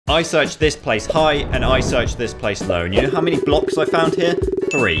I searched this place high and I searched this place low. And you know how many blocks I found here?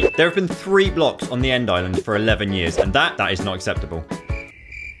 3. There have been 3 blocks on the end island for 11 years, and that is not acceptable.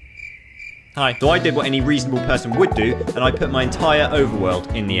 Hi. So I did what any reasonable person would do, and I put my entire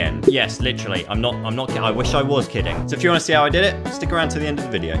overworld in the end. Yes, literally. I'm not kidding. I wish I was kidding. So if you want to see how I did it, stick around to the end of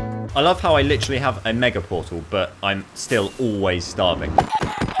the video. I love how I literally have a mega portal, but I'm still always starving.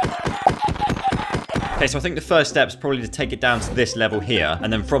 Okay, so I think the first step is probably to take it down to this level here,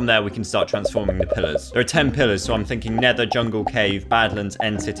 and then from there we can start transforming the pillars. There are 10 pillars, so I'm thinking nether, jungle, cave, badlands,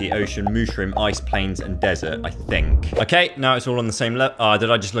 end city, ocean, mushroom, ice, plains, and desert, I think. Okay, now it's all on the same level. Oh, did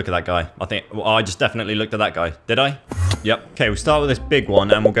I just look at that guy? I just definitely looked at that guy. Did I? Yep. Okay, we'll start with this big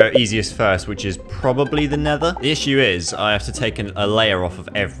one, and we'll go easiest first, which is probably the nether. The issue is I have to take a layer off of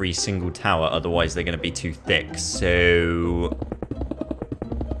every single tower, otherwise they're going to be too thick, so...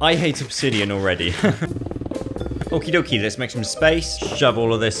 I hate obsidian already. Okie dokie, let's make some space. Shove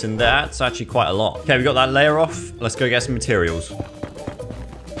all of this in there. It's actually quite a lot. Okay, we got that layer off. Let's go get some materials.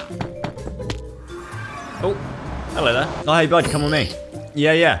 Oh, hello there. Oh, hey, bud, come with me.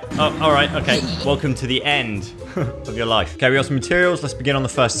 Yeah. Oh, all right, okay. Welcome to the end of your life. Okay, we got some materials. Let's begin on the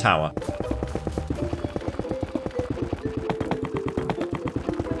first tower.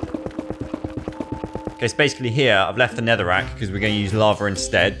 Okay, so basically here, I've left the netherrack because we're going to use lava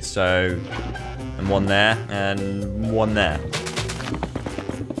instead, so... And one there, and one there.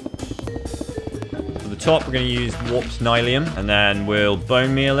 For the top, we're going to use warped nylium, and then we'll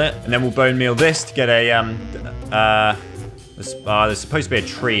bone meal it. And then we'll bone meal this to get a, there's supposed to be a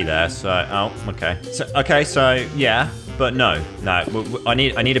tree there, so... Oh, okay. So, yeah, but no. I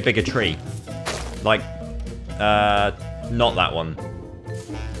need a bigger tree. Like, not that one.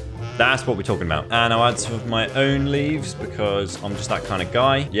 That's what we're talking about. And I'll add some of my own leaves because I'm just that kind of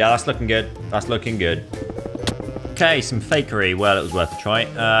guy. Yeah, that's looking good. That's looking good. Okay, some fakery. Well, it was worth a try.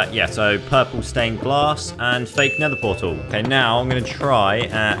 Yeah, so purple stained glass and fake nether portal. Okay, now I'm gonna try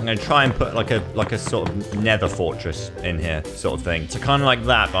and put like a sort of nether fortress in here, sort of thing. So kind of like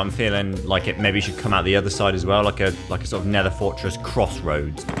that, but I'm feeling like it maybe should come out the other side as well, like a sort of nether fortress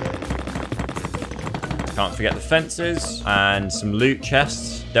crossroads. Can't forget the fences and some loot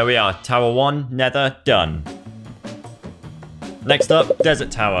chests. There we are, Tower 1, Nether, done. Next up,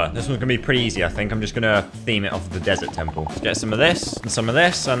 Desert Tower. This one's gonna be pretty easy, I think. I'm just gonna theme it off of the Desert Temple. Let's get some of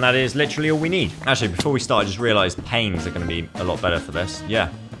this, and that is literally all we need. Actually, before we start, I just realized panes are gonna be a lot better for this. Yeah,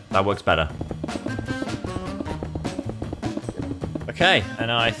 that works better. Okay,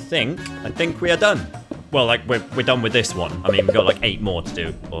 and I think we are done. Well, like, we're done with this one. I mean, we've got like 8 more to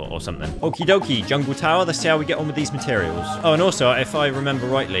do or something. Okie dokie, jungle tower. Let's see how we get on with these materials. Oh, and also, if I remember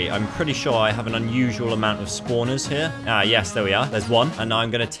rightly, I'm pretty sure I have an unusual amount of spawners here. Ah, yes, there we are. There's one. And now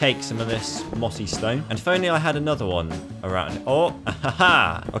I'm going to take some of this mossy stone. And if only I had another one around. Oh,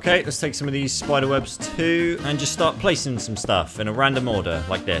 ahaha. Okay, let's take some of these spider webs too. And just start placing some stuff in a random order,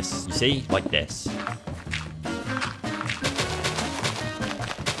 like this. You see? Like this.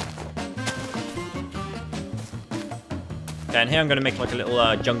 Okay, and here I'm going to make like a little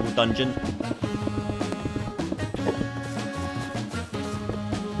jungle dungeon.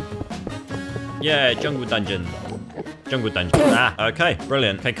 Yeah, jungle dungeon. Jungle dungeon. Ah, okay,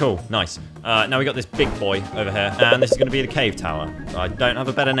 brilliant. Okay, cool, nice. Now we got this big boy over here, and this is going to be the cave tower. I don't have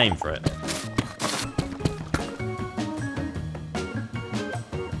a better name for it.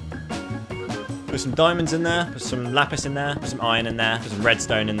 Put some diamonds in there, put some lapis in there, put some iron in there, put some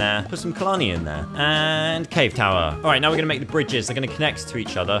redstone in there, put some Kolanii in there, and cave tower. All right, now we're gonna make the bridges. They're gonna connect to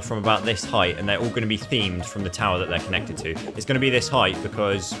each other from about this height, and they're all gonna be themed from the tower that they're connected to. It's gonna be this height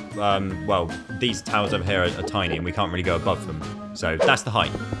because, well, these towers over here are tiny and we can't really go above them. So that's the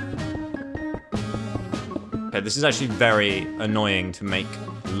height. Okay, this is actually very annoying to make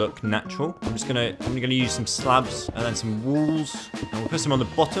look natural. I'm gonna use some slabs and then some walls, and we'll put some on the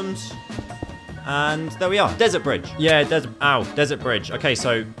bottoms. And there we are. Desert bridge. Yeah, desert bridge. Okay,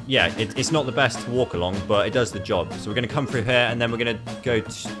 so yeah, it's not the best to walk along, but it does the job. So we're going to come through here, and then we're going to go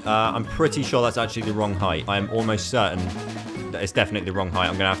to... I'm pretty sure that's actually the wrong height. I am almost certain that it's definitely the wrong height.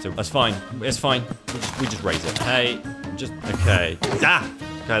 I'm going to have to... That's fine. It's fine. We just raise it. Hey, just... Okay. Ah!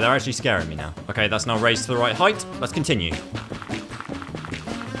 Okay, they're actually scaring me now. Okay, that's now raised to the right height. Let's continue.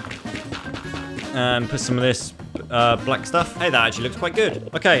 And put some of this... black stuff. Hey, that actually looks quite good.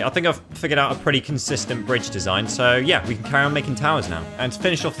 Okay, I think I've figured out a pretty consistent bridge design. So yeah, we can carry on making towers now. And to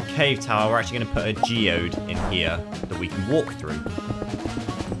finish off the cave tower, we're actually going to put a geode in here that we can walk through.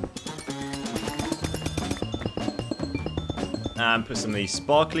 And put some of these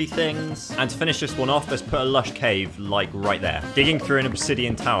sparkly things. And to finish this one off, let's put a lush cave like right there. Digging through an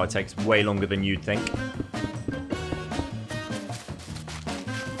obsidian tower takes way longer than you'd think.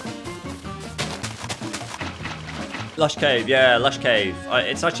 Lush cave, yeah, lush cave.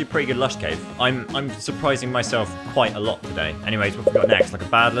 It's actually a pretty good lush cave. I'm surprising myself quite a lot today. Anyways, what have we got next? Like a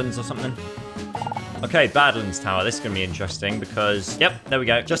Badlands or something? Okay, Badlands Tower. This is going to be interesting because, yep, there we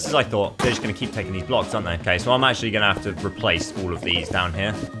go. Just as I thought. They're just going to keep taking these blocks, aren't they? Okay, so I'm actually going to have to replace all of these down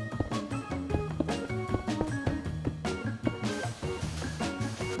here.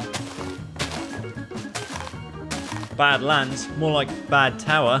 Bad lands, more like bad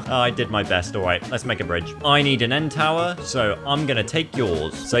tower. Oh, I did my best. All right, let's make a bridge. I need an end tower, so I'm gonna take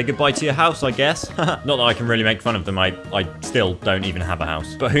yours. Say goodbye to your house, I guess. Not that I can really make fun of them. I still don't even have a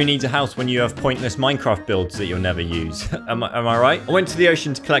house. But who needs a house when you have pointless Minecraft builds that you'll never use? Am I right? I went to the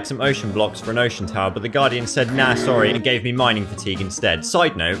ocean to collect some ocean blocks for an ocean tower, but the Guardian said, nah, sorry, and gave me mining fatigue instead.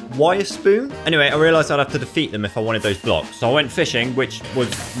 Side note, why a spoon? Anyway, I realized I'd have to defeat them if I wanted those blocks. So I went fishing, which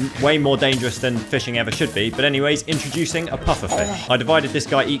was way more dangerous than fishing ever should be. But anyways, introducing a pufferfish. I divided this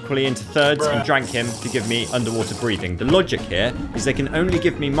guy equally into thirds and drank him to give me underwater breathing. The logic here is they can only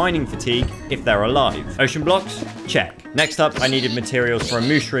give me mining fatigue if they're alive. Ocean blocks? Check. Next up, I needed materials for a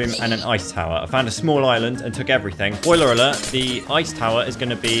mushroom and an ice tower. I found a small island and took everything. Spoiler alert, the ice tower is going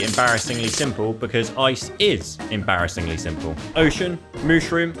to be embarrassingly simple because ice is embarrassingly simple. Ocean,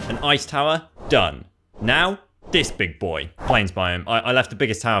 mushroom, and ice tower, done. Now, this big boy. Plains biome. I left the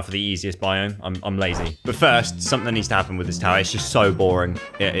biggest tower for the easiest biome. I'm lazy. But first, something needs to happen with this tower. It's just so boring.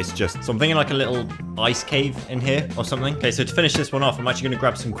 It's just... So I'm thinking like a little ice cave in here or something. Okay, so to finish this one off, I'm actually going to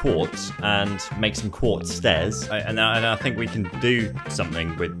grab some quartz and make some quartz stairs. And I think we can do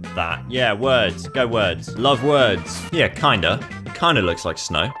something with that. Yeah, words. Go words. Love words. Yeah, kinda. Kinda looks like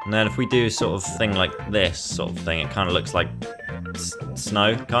snow. And then if we do sort of thing like this sort of thing, it kind of looks like...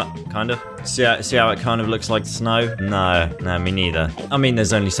 snow, kind of. See how it kind of looks like snow? No, me neither. I mean,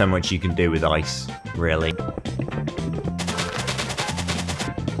 there's only so much you can do with ice, really.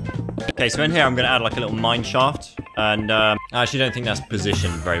 Okay, so in here, I'm going to add like a little mine shaft. And I actually don't think that's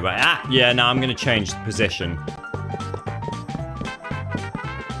positioned very well. Ah! Yeah, no, I'm going to change the position.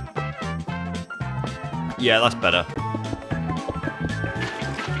 Yeah, that's better.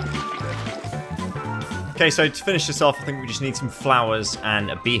 Okay, so to finish this off, I think we just need some flowers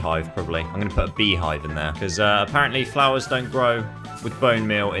and a beehive, probably. I'm going to put a beehive in there, because apparently flowers don't grow with bone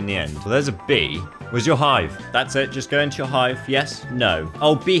meal in the end. So there's a bee. Where's your hive? That's it, just go into your hive. Yes? No.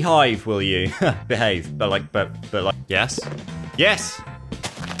 Oh, beehive, will you? Behave. But like, yes? Yes!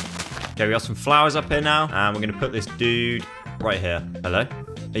 Okay, we got some flowers up here now, and we're going to put this dude right here. Hello?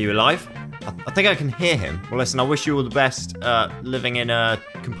 Are you alive? I think I can hear him. Well, listen, I wish you all the best living in a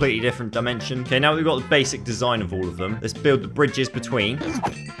completely different dimension. Okay, now that we've got the basic design of all of them, let's build the bridges between.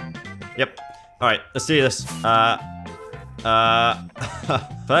 Yep. All right, let's do this.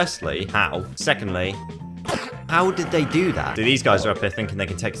 Firstly, how? Secondly, how did they do that? So these guys are up here thinking they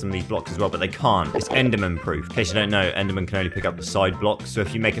can take some of these blocks as well, but they can't. It's Enderman proof. In case you don't know, Enderman can only pick up the side blocks. So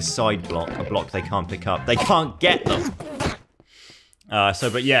if you make a side block, a block they can't pick up, they can't get them.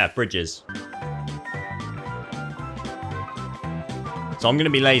 But yeah, bridges. So I'm going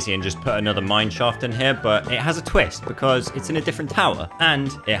to be lazy and just put another mine shaft in here, but it has a twist because it's in a different tower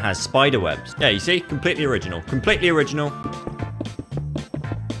and it has spider webs. Yeah, you see? Completely original. Completely original.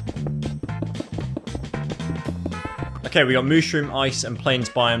 Okay, we got mushroom, ice, and plains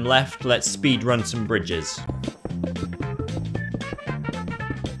biome left. Let's speed run some bridges.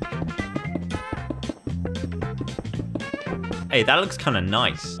 Hey, that looks kind of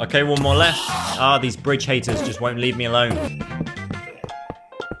nice. Okay, one more left. Ah, these bridge haters just won't leave me alone.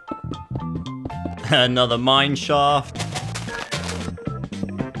 Another mine shaft.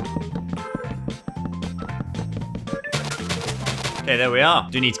 Okay, there we are.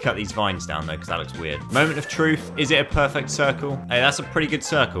 Do need to cut these vines down though, because that looks weird. Moment of truth. Is it a perfect circle? Hey, that's a pretty good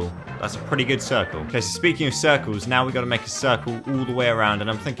circle. That's a pretty good circle. Okay, so speaking of circles, now we got to make a circle all the way around,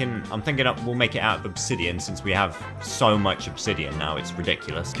 and I'm thinking we'll make it out of obsidian since we have so much obsidian now. It's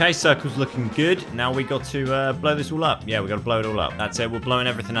ridiculous. Okay, circle's looking good. Now we got to blow this all up. Yeah, we got to blow it all up. That's it. We're blowing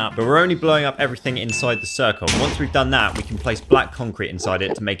everything up, but we're only blowing up everything inside the circle. Once we've done that, we can place black concrete inside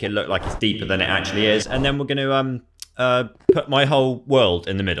it to make it look like it's deeper than it actually is, and then we're going to put my whole world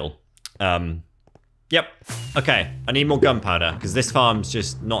in the middle. Yep. Okay, I need more gunpowder because this farm's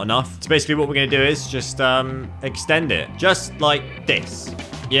just not enough. So basically what we're going to do is just extend it. Just like this.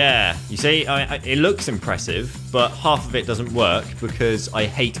 Yeah, you see, it looks impressive, but half of it doesn't work because I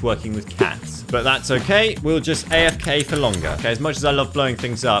hate working with cats. But that's okay, we'll just AFK for longer. Okay, as much as I love blowing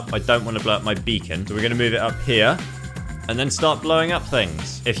things up, I don't want to blow up my beacon. So we're going to move it up here. and then start blowing up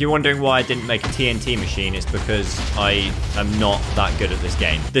things. If you're wondering why I didn't make a TNT machine, it's because I am not that good at this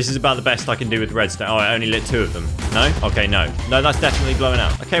game. This is about the best I can do with redstone. Oh, I only lit 2 of them. No? Okay, no. No, that's definitely blowing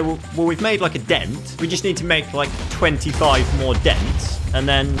up. Okay, well, we've made like a dent. We just need to make like 25 more dents. And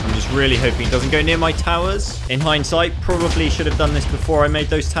then I'm just really hoping it doesn't go near my towers. In hindsight, probably should have done this before I made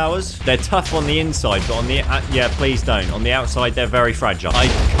those towers. They're tough on the inside, but on the... yeah, please don't. On the outside, they're very fragile. I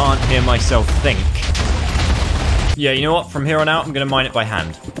can't hear myself think. Yeah, you know what? From here on out, I'm going to mine it by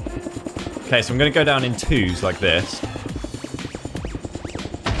hand. Okay, so I'm going to go down in 2s like this.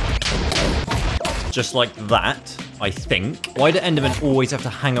 Just like that, I think. Why do Endermen always have to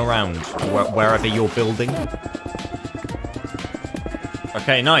hang around wherever you're building?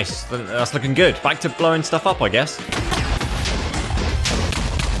 Okay, nice. That's looking good. Back to blowing stuff up, I guess.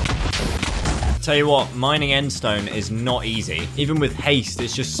 Tell you what, mining endstone is not easy. Even with haste,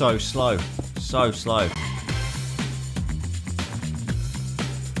 it's just so slow. So slow.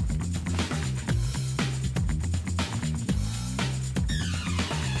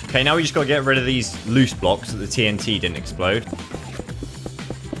 Okay, now we just got to get rid of these loose blocks so the TNT didn't explode.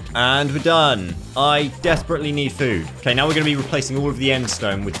 And we're done. I desperately need food. Okay, now we're going to be replacing all of the end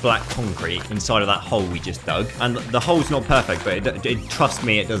stone with black concrete inside of that hole we just dug. And the hole's not perfect, but trust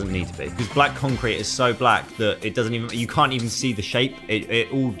me, it doesn't need to be. Because black concrete is so black that it doesn't even, you can't even see the shape. It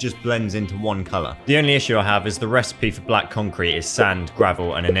all just blends into one color. The only issue I have is the recipe for black concrete is sand,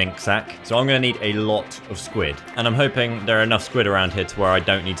 gravel, and an ink sac. So I'm going to need a lot of squid. And I'm hoping there are enough squid around here to where I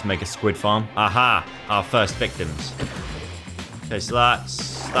don't need to make a squid farm. Aha, our first victims. Okay, so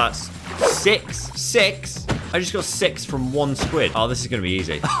that's 6. I just got 6 from 1 squid. Oh, this is going to be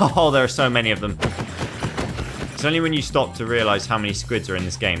easy. Oh, there are so many of them. It's only when you stop to realize how many squids are in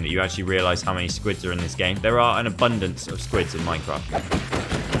this game that you actually realize how many squids are in this game. There are an abundance of squids in Minecraft.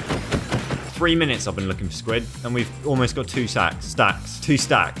 3 minutes I've been looking for squid, and we've almost got 2 stacks. 2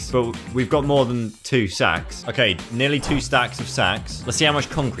 stacks. But we've got more than 2 sacks. Okay, nearly 2 stacks of sacks. Let's see how much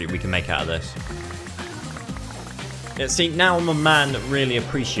concrete we can make out of this. Yeah, see, now I'm a man that really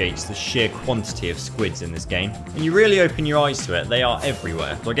appreciates the sheer quantity of squids in this game. When you really open your eyes to it, they are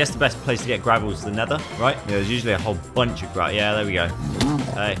everywhere. So I guess the best place to get gravel is the nether, right? Yeah, there's usually a whole bunch of gravel. Yeah, there we go.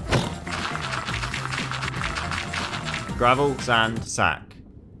 Hey. Gravel, sand, sack.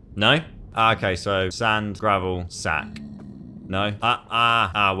 No? Ah, okay, so sand, gravel, sack. No?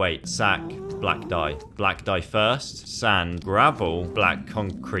 Wait. Sack, black dye. Black dye first. Sand, gravel, black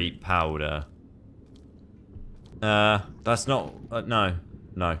concrete powder. That's not, no,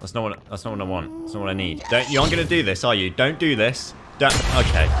 that's not what I want. That's not what I need. You aren't going to do this, are you? Don't do this.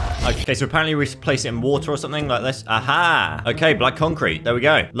 Okay, so apparently we place it in water or something like this. Aha! Okay, black concrete. There we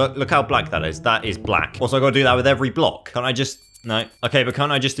go. Look how black that is. That is black. Also, I got to do that with every block. Can't I just, no. Okay, but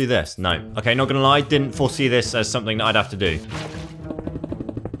can't I just do this? No. Okay, not going to lie. Didn't foresee this as something that I'd have to do.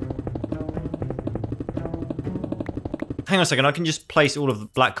 Hang on a second, I can just place all of the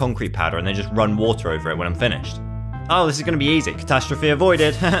black concrete powder and then just run water over it when I'm finished. Oh, this is going to be easy. Catastrophe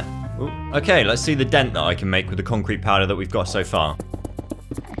avoided. Okay, let's see the dent that I can make with the concrete powder that we've got so far.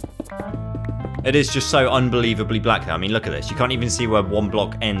 It is just so unbelievably black now. I mean, look at this. You can't even see where one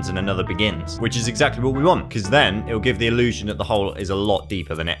block ends and another begins, which is exactly what we want, because then it'll give the illusion that the hole is a lot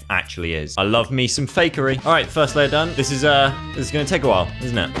deeper than it actually is. I love me some fakery. All right, first layer done. This is going to take a while,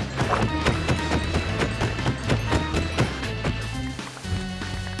 isn't it?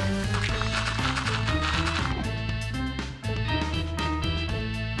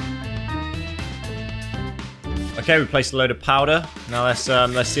 Okay, we placed a load of powder. Now let's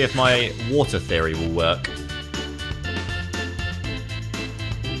see if my water theory will work.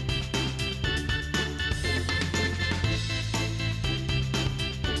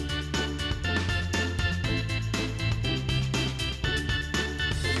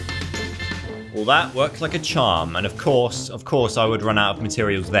 Well, that worked like a charm, and of course I would run out of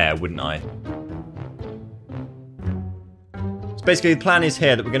materials there, wouldn't I? So basically, the plan is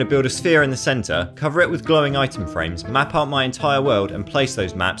here that we're going to build a sphere in the center, cover it with glowing item frames, map out my entire world, and place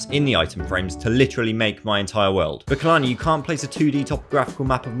those maps in the item frames to literally make my entire world. But Kolanii, you can't place a 2D topographical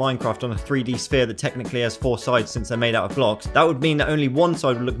map of Minecraft on a 3D sphere that technically has 4 sides since they're made out of blocks. That would mean that only one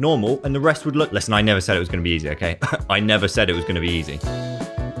side would look normal, and the rest would look... Listen, I never said it was going to be easy, okay? I never said it was going to be easy.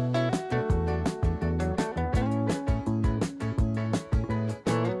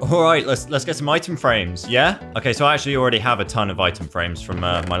 All right, let's get some item frames. Yeah. Okay, so I actually already have a ton of item frames from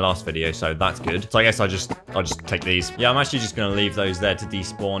my last video, so that's good. So I guess I'll just take these. Yeah, I'm actually just gonna leave those there to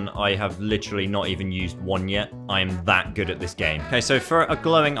despawn. I have literally not even used one yet. I am that good at this game. Okay, so for a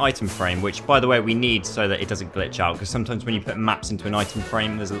glowing item frame, which by the way we need so that it doesn't glitch out, because sometimes when you put maps into an item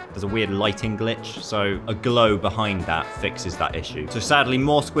frame, there's a weird lighting glitch. So a glow behind that fixes that issue. So sadly,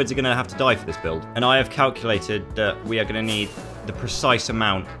 more squids are gonna have to die for this build, and I have calculated that we are gonna need the precise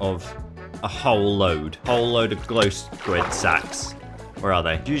amount of a whole load of glow squid sacks. Where are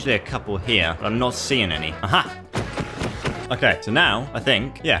they? Usually a couple here, but I'm not seeing any. Aha! Okay, so now I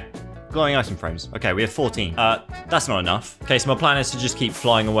think, yeah, glowing item frames. Okay, we have 14. That's not enough. Okay, so my plan is to just keep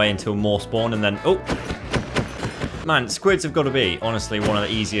flying away until more spawn, and then, oh! Man, squids have got to be, honestly, one of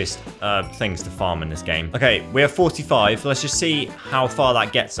the easiest things to farm in this game. Okay, we have 45. Let's just see how far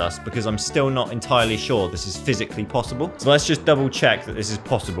that gets us, because I'm still not entirely sure this is physically possible. So let's just double check that this is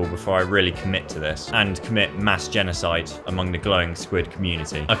possible before I really commit to this and commit mass genocide among the glowing squid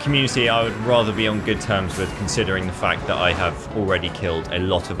community. A community I would rather be on good terms with, considering the fact that I have already killed a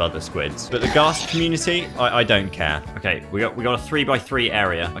lot of other squids. But the ghast community, I don't care. Okay, we got a 3x3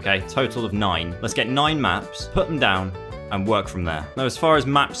 area. Okay, total of 9. Let's get 9 maps, put them down, and work from there. Now, as far as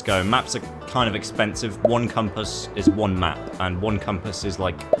maps go, maps are kind of expensive. 1 compass is 1 map, and 1 compass is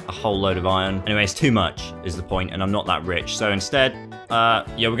like a whole load of iron. Anyway, it's too much is the point, and I'm not that rich. So instead,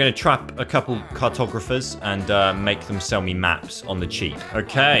 yeah, we're gonna trap a couple cartographers and make them sell me maps on the cheap.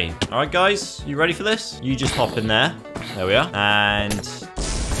 Okay, all right, guys, you ready for this? You just hop in there. There we are. And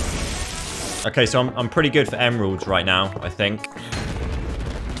okay, so I'm pretty good for emeralds right now, I think.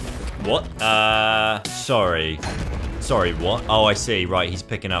 What? Sorry, what? Oh, I see. Right, he's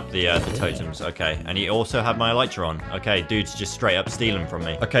picking up the totems. Okay, and he also had my elytra on. Okay, dude's just straight up stealing from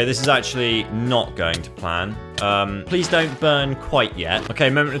me. Okay, this is actually not going to plan. Please don't burn quite yet. Okay,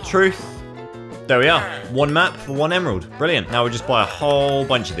 moment of truth. There we are. 1 map for 1 emerald. Brilliant. Now we'll just buy a whole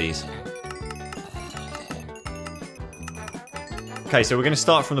bunch of these. Okay, so we're going to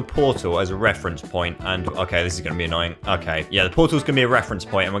start from the portal as a reference point, and okay, this is going to be annoying. Okay, yeah, the portal's going to be a reference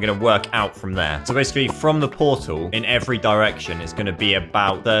point, and we're going to work out from there. So basically, from the portal, in every direction, it's going to be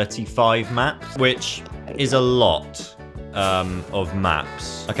about 35 maps, which is a lot of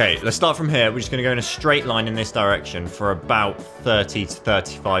maps. Okay, let's start from here. We're just going to go in a straight line in this direction for about 30 to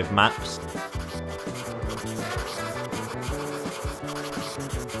 35 maps.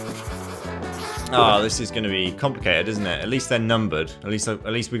 Oh, this is going to be complicated, isn't it? At least they're numbered. At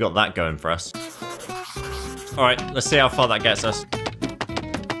least we got that going for us. All right, let's see how far that gets us.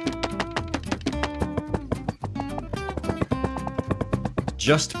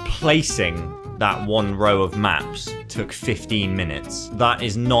 Just placing that 1 row of maps took 15 minutes. That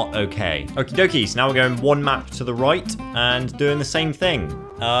is not okay. Okie dokie, so now we're going 1 map to the right and doing the same thing.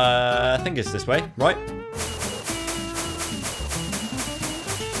 I think it's this way, right?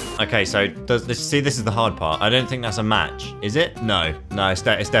 Okay, so see, this is the hard part. I don't think that's a match. Is it? No, it's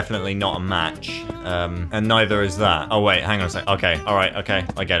definitely not a match. And neither is that. Oh, wait, hang on a sec. Okay, all right, okay,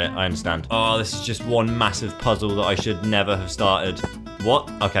 I get it, I understand. Oh, this is just one massive puzzle that I should never have started. What?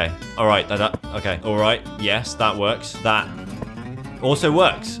 Okay, all right, okay, all right, yes, that works. That also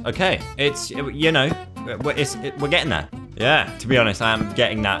works. Okay, you know, we're getting there. Yeah, to be honest, I am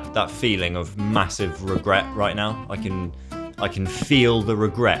getting that feeling of massive regret right now. I can feel the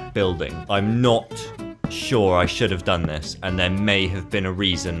regret building. I'm not sure I should have done this, and there may have been a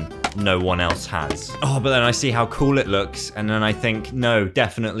reason no one else has. Oh, but then I see how cool it looks, and then I think, no,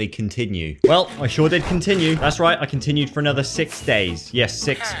 definitely continue. Well, I sure did continue. That's right, I continued for another 6 days. Yes,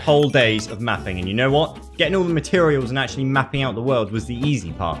 6 whole days of mapping, and you know what? Getting all the materials and actually mapping out the world was the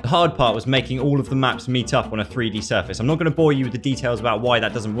easy part. The hard part was making all of the maps meet up on a 3D surface. I'm not going to bore you with the details about why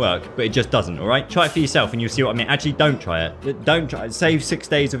that doesn't work, but it just doesn't, all right? Try it for yourself and you'll see what I mean. Actually, don't try it. Don't try it. Save 6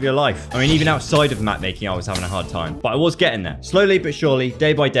 days of your life. I mean, even outside of map making, I was having a hard time, but I was getting there. Slowly but surely,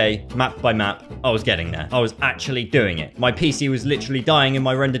 day by day, map by map, I was getting there. I was actually doing it. My PC was literally dying in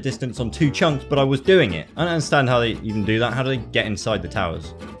my render distance on 2 chunks, but I was doing it. I don't understand how they even do that. How do they get inside the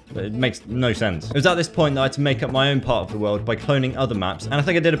towers? It makes no sense. It was at this point that I had to make up my own part of the world by cloning other maps, and I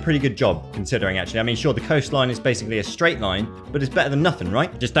think I did a pretty good job, considering, actually. I mean, sure, the coastline is basically a straight line, but it's better than nothing,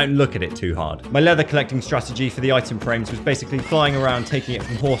 right? Just don't look at it too hard. My leather collecting strategy for the item frames was basically flying around taking it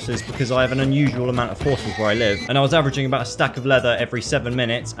from horses, because I have an unusual amount of horses where I live, and I was averaging about a stack of leather every 7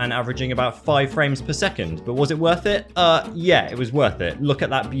 minutes and averaging about 5 frames per second. But was it worth it? Yeah, it was worth it. Look at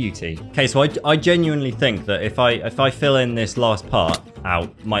that beauty. Okay, so I genuinely think that if I fill in this last part,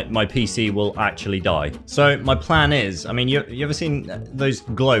 out, my PC will actually die. So my plan is, I mean, you ever seen those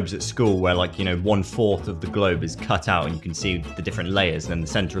globes at school where, like, you know, 1/4 of the globe is cut out and you can see the different layers and the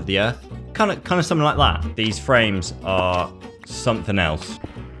center of the earth? Kind of something like that. These frames are something else.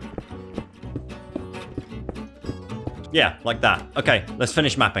 Yeah, like that. Okay, let's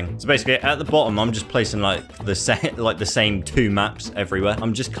finish mapping. So basically, at the bottom, I'm just placing like the same 2 maps everywhere.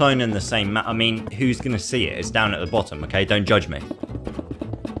 I'm just cloning the same map. I mean, who's gonna see it? It's down at the bottom. Okay, don't judge me.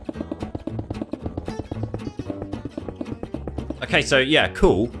 Okay, so yeah,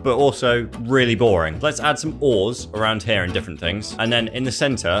 cool, but also really boring. Let's add some ores around here and different things. And then in the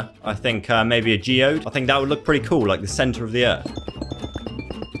center, I think maybe a geode. I think that would look pretty cool, like the center of the earth.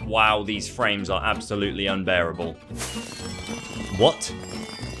 Wow, these frames are absolutely unbearable. What?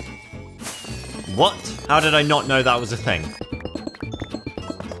 What? How did I not know that was a thing?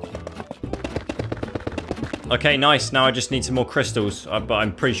 Okay, nice. Now I just need some more crystals, but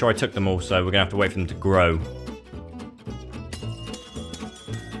I'm pretty sure I took them all, so we're gonna have to wait for them to grow.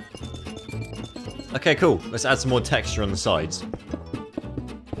 Okay, cool. Let's add some more texture on the sides.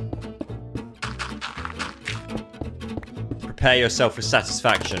 Prepare yourself for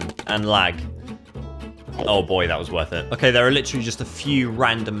satisfaction and lag. Oh boy, that was worth it. Okay, there are literally just a few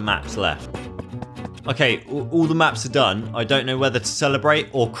random maps left. Okay, all the maps are done. I don't know whether to celebrate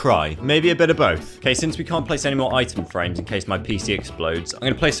or cry. Maybe a bit of both. Okay, since we can't place any more item frames in case my PC explodes, I'm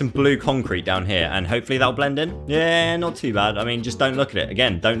going to place some blue concrete down here and hopefully that'll blend in. Yeah, not too bad. I mean, just don't look at it.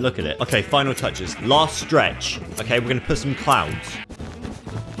 Again, don't look at it. Okay, final touches. Last stretch. Okay, we're going to put some clouds.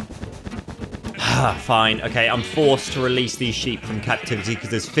 Fine. Okay, I'm forced to release these sheep from captivity because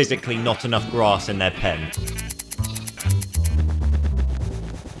there's physically not enough grass in their pen.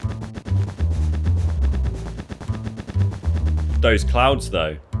 Those clouds,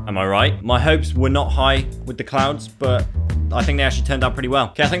 though. Am I right? My hopes were not high with the clouds, but I think they actually turned out pretty well.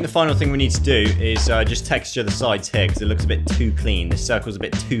 Okay, I think the final thing we need to do is just texture the sides here because it looks a bit too clean. This circle's a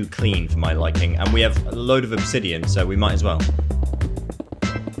bit too clean for my liking, and we have a load of obsidian, so we might as well.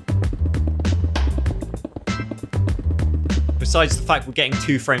 Besides the fact we're getting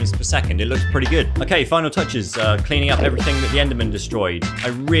 2 frames per second, it looks pretty good. Okay, final touches. Cleaning up everything that the Enderman destroyed. I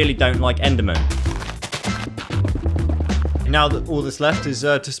really don't like Enderman. Now that all that's left is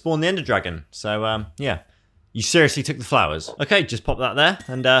to spawn the Ender Dragon. So, yeah. You seriously took the flowers. Okay, just pop that there,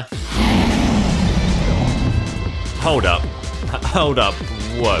 and hold up. Hold up.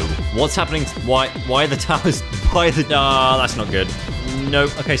 Whoa. What's happening? Why are the towers... Why are the... Ah, that's not good. No.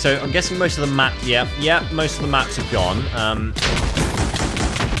 Okay, so I'm guessing most of the map... Yeah, most of the maps are gone.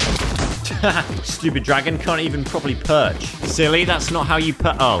 Stupid dragon can't even properly perch. Silly, that's not how you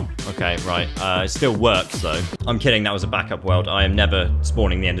put... Oh, okay, right. It still works, though. I'm kidding, that was a backup world. I am never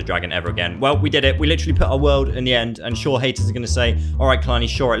spawning the Ender Dragon ever again. Well, we did it. We literally put our world in the end, and sure, haters are going to say, all right, Kolanii,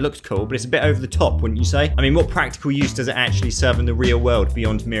 sure, it looks cool, but it's a bit over the top, wouldn't you say? I mean, what practical use does it actually serve in the real world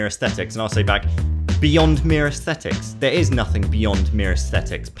beyond mere aesthetics? And I'll say back, beyond mere aesthetics. There is nothing beyond mere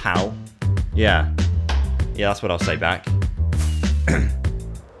aesthetics, pal. Yeah. Yeah, that's what I'll say back.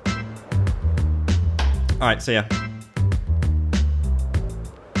 Alright, see ya.